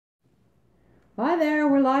Hi there,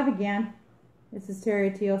 we're live again. This is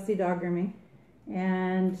Terrie at TLC Dog Grooming,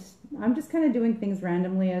 and I'm just kind of doing things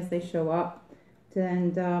randomly as they show up.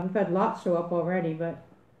 And we've had lots show up already, but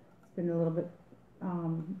it's been a little bit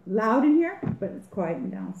loud in here, but it's quieting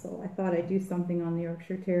down, so I thought I'd do something on the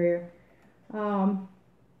Yorkshire Terrier.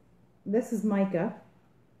 This is Micah,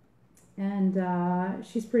 and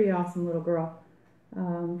she's a pretty awesome little girl.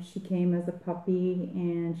 She came as a puppy,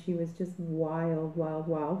 and she was just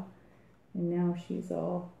wild. And now she's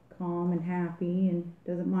all calm and happy and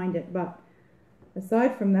doesn't mind it. But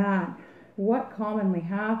aside from that, what commonly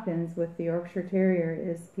happens with the Yorkshire Terrier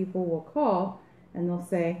is people will call and they'll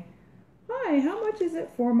say, "Hi, how much is it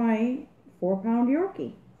for my 4-pound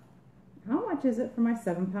Yorkie? How much is it for my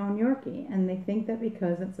 7-pound Yorkie?" And they think that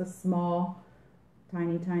because it's a small,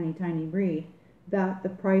 tiny breed, that the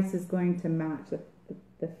price is going to match.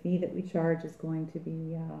 The fee that we charge is going to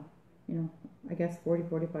be, I guess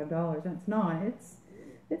 $40–45. And it's not.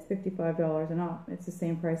 It's $55 and up. It's the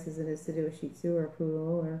same price as it is to do a Shih Tzu or a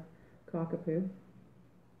Poodle or Cockapoo.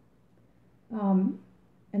 And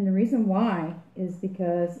the reason why is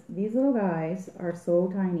because these little guys are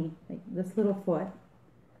so tiny. Like this little foot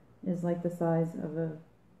is like the size of a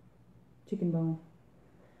chicken bone.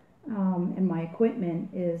 And my equipment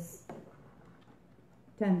is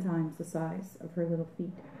 10 times the size of her little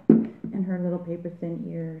feet and her little paper thin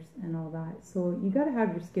ears and all that. So you got to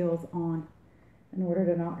have your skills on in order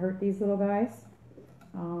to not hurt these little guys.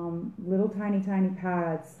 Little tiny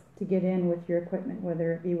pads to get in with your equipment,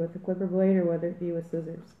 whether it be with a clipper blade or whether it be with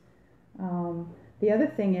scissors. The other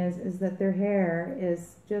thing is that their hair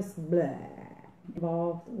is just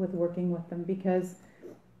involved with working with them, because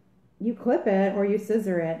you clip it or you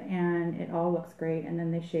scissor it and it all looks great, and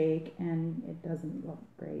then they shake and it doesn't look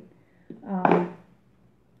great.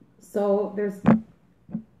 So there's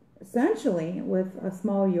essentially, with a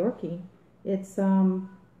small Yorkie, it's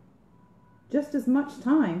just as much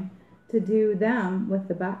time to do them with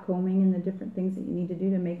the back combing and the different things that you need to do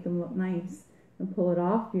to make them look nice and pull it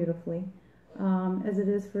off beautifully, as it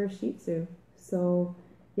is for a Shih Tzu. So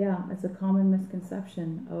yeah, it's a common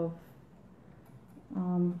misconception of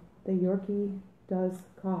the Yorkie does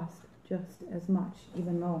cost just as much,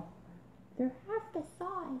 even though they're half the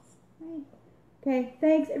size, right? Okay,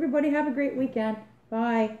 thanks everybody. Have a great weekend.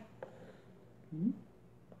 Bye.